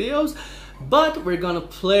exercise videos. But we're gonna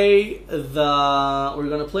play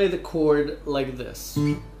the chord like this.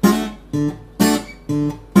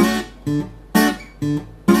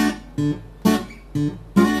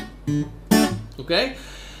 Okay,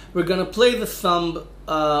 we're gonna play the thumb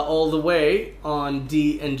all the way on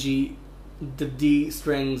D and G, the D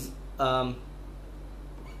strings.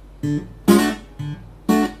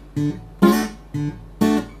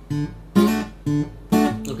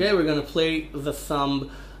 Okay, we're gonna play the thumb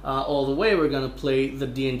all the way. We're gonna play the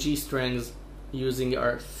D and G strings using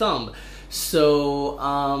our thumb. So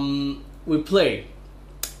we play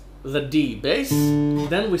the D bass,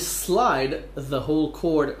 then we slide the whole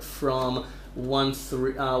chord from 1,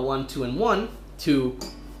 2, and 1 to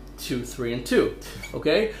 2, 3, and 2.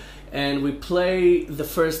 Okay, and we play the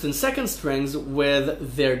first and second strings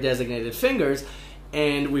with their designated fingers,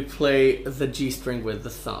 and we play the G string with the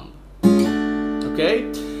thumb. Okay,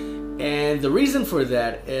 and the reason for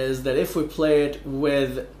that is that if we play it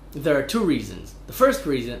with, there are two reasons. The first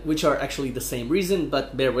reason, which are actually the same reason,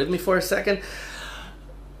 but bear with me for a second.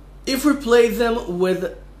 If we play them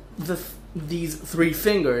with these three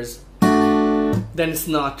fingers, then it's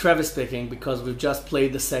not Travis picking, because we've just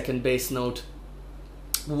played the second bass note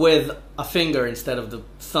with a finger instead of the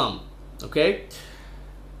thumb. Okay,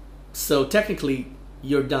 so technically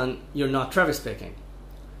you're not Travis picking.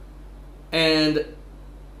 And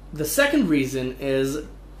the second reason is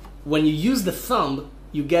when you use the thumb,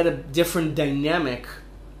 you get a different dynamic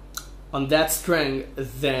on that string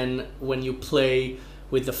than when you play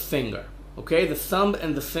with the finger. Okay, the thumb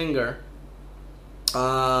and the finger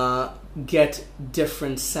get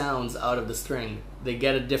different sounds out of the string. They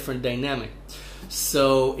get a different dynamic,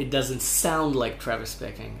 so it doesn't sound like Travis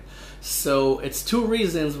picking. So it's two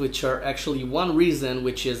reasons, which are actually one reason,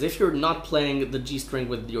 which is if you're not playing the G string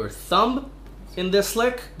with your thumb in this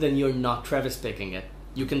lick, then you're not Travis picking it.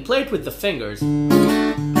 You can play it with the fingers,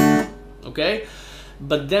 okay,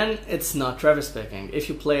 but then it's not Travis picking. If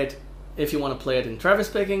you want to play it in Travis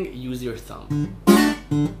picking, use your thumb.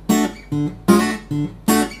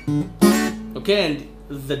 Okay, and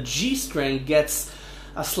the G string gets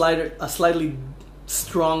a slightly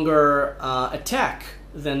stronger attack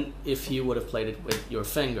than if you would have played it with your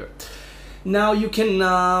finger. Now you can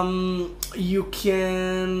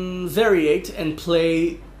variate and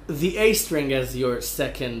play the A string as your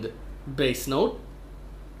second bass note,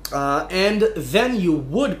 and then you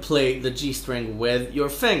would play the G string with your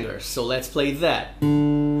fingers. So let's play that.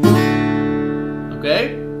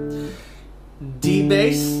 Okay, D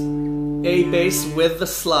bass, A bass with the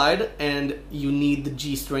slide, and you need the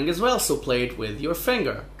G string as well, so play it with your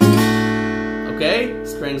finger. Okay,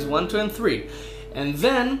 strings 1, 2, and 3, and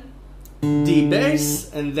then D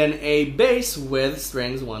bass, and then A bass with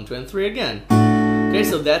strings 1, 2, and 3 again. Okay,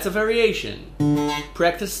 so that's a variation.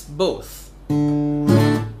 Practice both.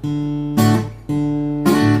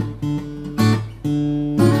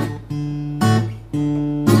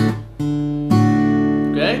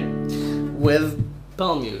 Okay, with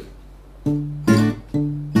palm mute.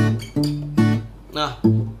 Ah,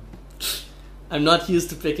 I'm not used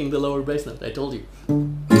to picking the lower bass note, I told you.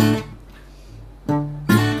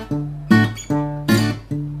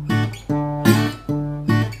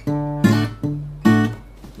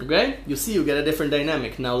 Okay, you see you get a different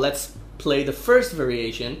dynamic. Now let's play the first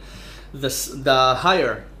variation, the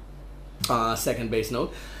higher second bass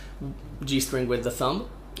note, G string with the thumb,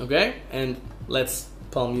 okay? And let's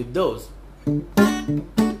palm mute those.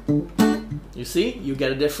 You see, you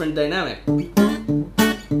get a different dynamic.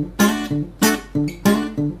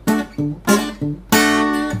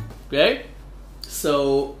 Okay,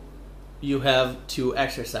 so you have two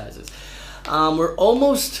exercises. We're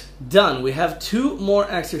almost done. We have two more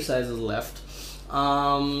exercises left.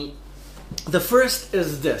 The first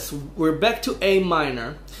is this. We're back to A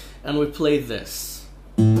minor, and we play this.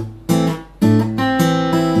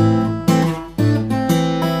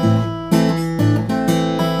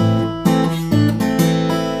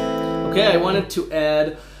 Okay, I wanted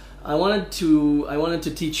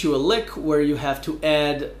to teach you a lick where you have to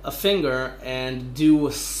add a finger and do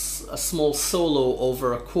a small solo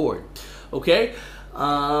over a chord. Okay,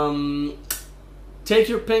 take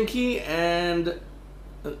your pinky and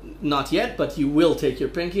not yet, but you will take your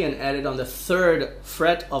pinky and add it on the 3rd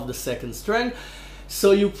fret of the 2nd string.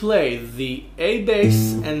 So you play the A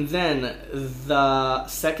bass and then the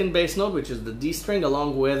 2nd bass note, which is the D string,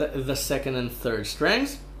 along with the 2nd and 3rd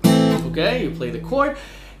strings. Okay, you play the chord,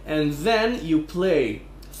 and then you play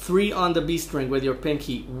 3 on the B string with your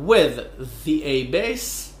pinky with the A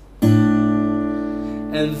bass,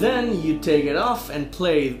 and then you take it off and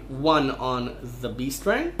play 1 on the B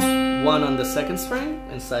string, 1 on the 2nd string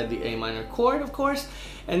inside the A minor chord, of course,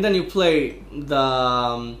 and then you play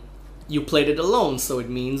the you played it alone, so it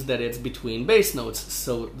means that it's between bass notes.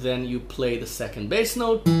 So then you play the 2nd bass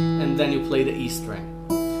note, and then you play the E string.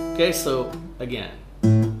 Okay, so again,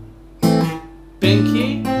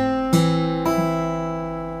 pinky.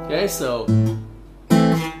 Okay, so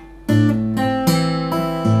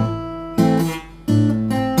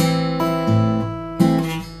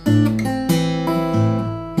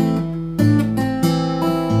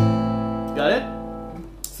got it?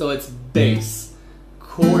 So it's bass.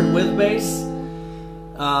 Chord with bass,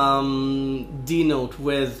 D note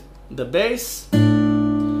with the bass,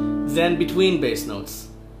 then between bass notes,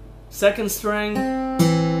 2nd string,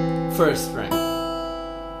 1st string.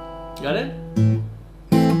 Got it?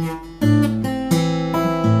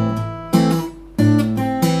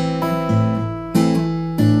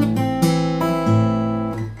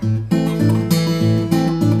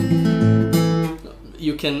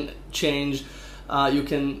 You can change.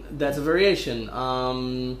 That's a variation.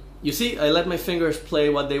 You see, I let my fingers play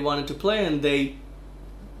what they wanted to play, and they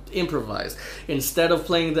improvised. Instead of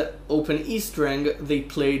playing the open E string, they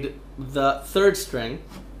played the 3rd string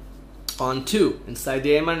on 2 inside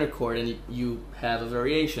the A minor chord, and you have a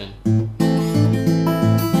variation.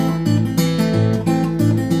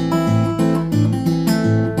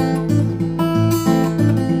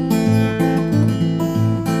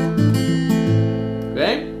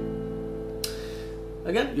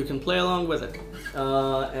 Again, you can play along with it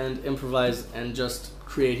and improvise and just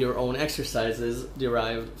create your own exercises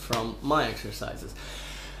derived from my exercises.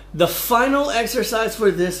 The final exercise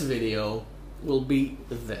for this video will be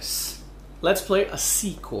this. Let's play a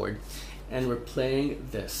C chord, and we're playing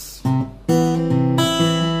this.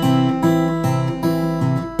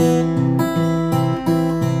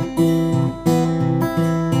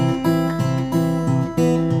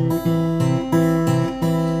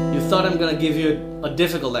 Thought I'm gonna give you a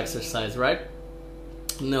difficult exercise, right?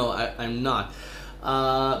 No, I'm not,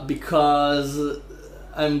 because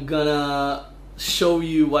I'm gonna show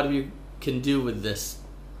you what we can do with this,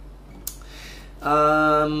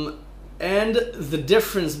 and the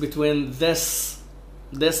difference between this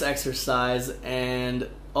exercise and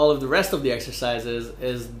all of the rest of the exercises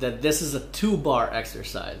is that this is a 2-bar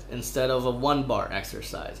exercise instead of a 1-bar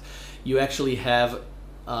exercise. You actually have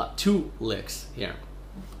 2 licks here.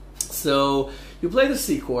 So you play the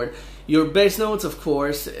C chord. Your bass notes, of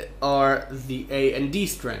course, are the A and D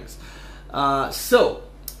strings. So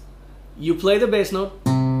you play the bass note,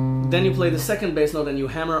 then you play the 2nd bass note, and you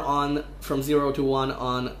hammer on from 0 to 1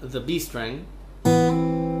 on the B string,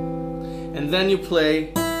 and then you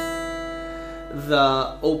play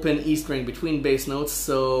the open E string between bass notes.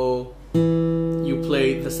 So you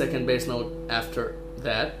play the 2nd bass note after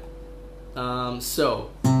that.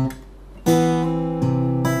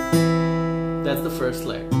 That's the 1st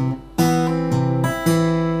lick.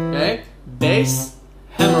 Okay? Bass,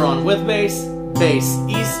 hammer on with bass, bass,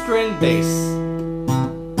 E string, bass.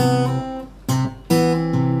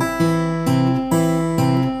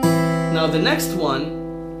 Now the next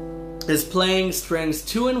one is playing strings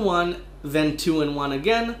 2 and 1, then 2 and 1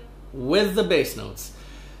 again with the bass notes.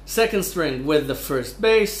 2nd string with the 1st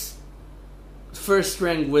bass, 1st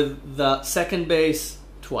string with the 2nd bass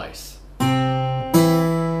twice.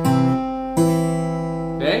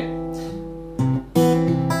 Okay?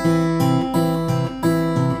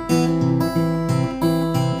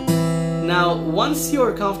 Now, once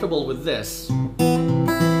you're comfortable with this,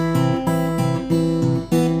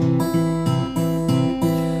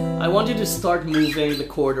 I want you to start moving the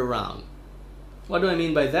chord around. What do I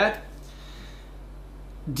mean by that?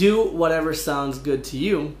 Do whatever sounds good to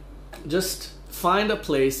you. Just find a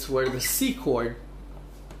place where the C chord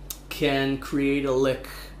can create a lick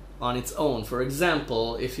on its own. For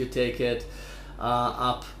example, if you take it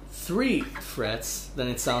up 3 frets, then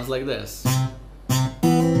it sounds like this.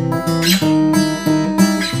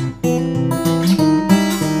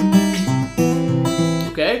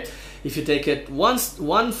 Okay? If you take it 1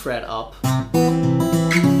 fret up,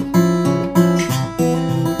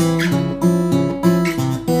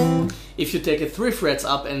 if you take it 3 frets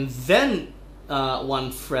up and then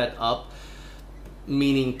 1 fret up,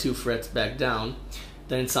 meaning 2 frets back down,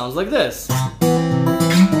 then it sounds like this.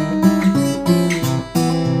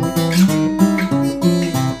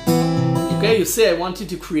 Okay, you see, I want you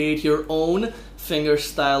to create your own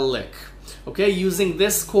fingerstyle lick. Okay, using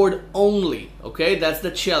this chord only. Okay, that's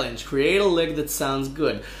the challenge. Create a lick that sounds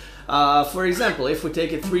good. For example, if we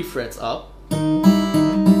take it 3 frets up,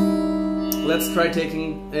 let's try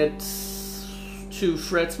taking it 2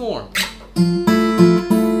 frets more.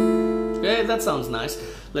 Okay, that sounds nice.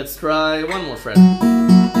 Let's try 1 more fret.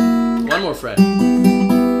 1 more fret.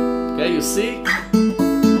 Okay, you see?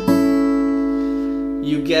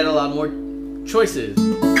 You get a lot more choices.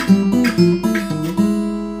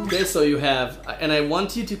 Okay, so you have, and I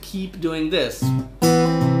want you to keep doing this.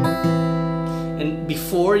 And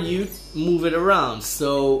before you move it around,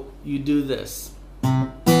 so you do this.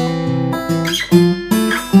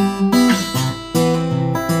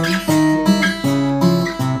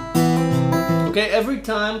 Okay, every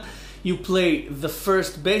time you play the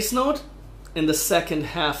first bass note in the second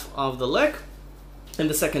half of the lick, in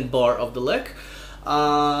the second bar of the lick,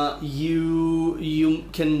 you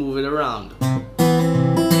can move it around.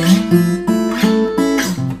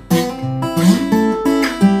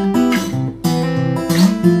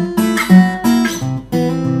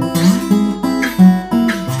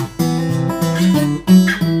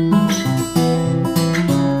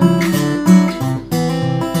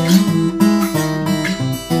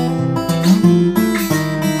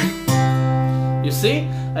 See,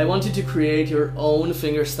 I want you to create your own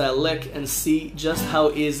fingerstyle lick and see just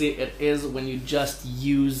how easy it is when you just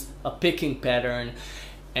use a picking pattern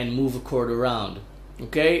and move a chord around.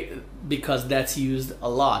 Okay, because that's used a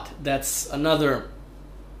lot. That's another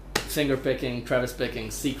finger picking, Travis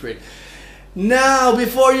picking secret. Now,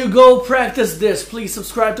 before you go practice this, please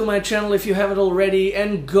subscribe to my channel if you haven't already,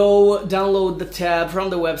 and go download the tab from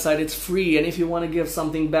the website. It's free, and if you want to give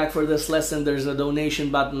something back for this lesson, there's a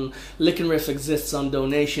donation button. LickNRiff exists on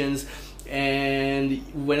donations, and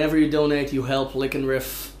whenever you donate, you help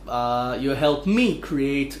LickNRiff. You help me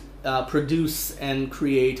produce and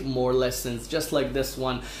create more lessons just like this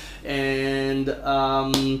one, and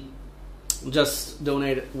just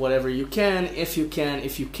donate whatever you can. If you can,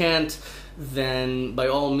 if you can't, then by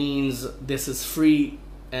all means, this is free,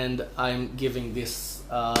 and I'm giving this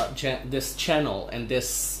this channel and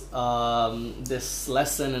this this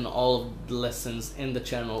lesson and all of the lessons in the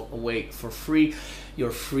channel away for free. You're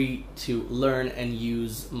free to learn and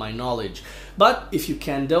use my knowledge. But if you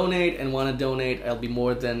can donate and want to donate, I'll be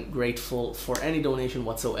more than grateful for any donation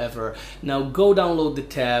whatsoever. Now go download the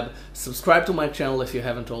tab, subscribe to my channel if you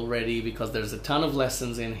haven't already, because there's a ton of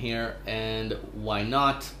lessons in here, and why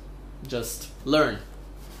not just learn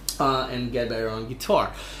and get better on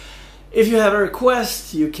guitar. If you have a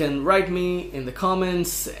request, you can write me in the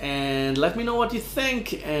comments and let me know what you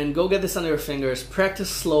think, and go get this under your fingers, practice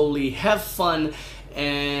slowly, have fun,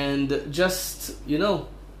 and just, you know,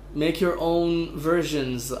 make your own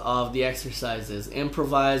versions of the exercises.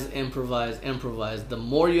 Improvise, improvise, improvise. The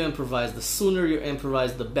more you improvise, the sooner you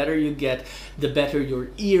improvise, the better you get, the better your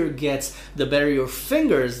ear gets, the better your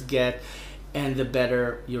fingers get, and the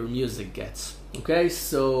better your music gets. Okay,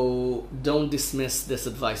 so don't dismiss this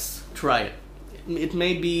advice. Try it. It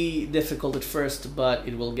may be difficult at first, but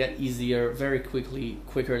it will get easier very quickly,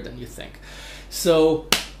 quicker than you think. So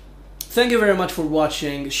thank you very much for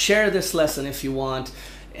watching. Share this lesson if you want,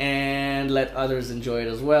 and let others enjoy it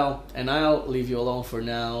as well. And I'll leave you alone for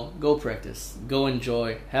now. Go practice, go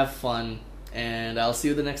enjoy, have fun, and I'll see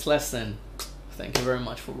you the next lesson. Thank you very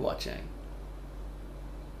much for watching.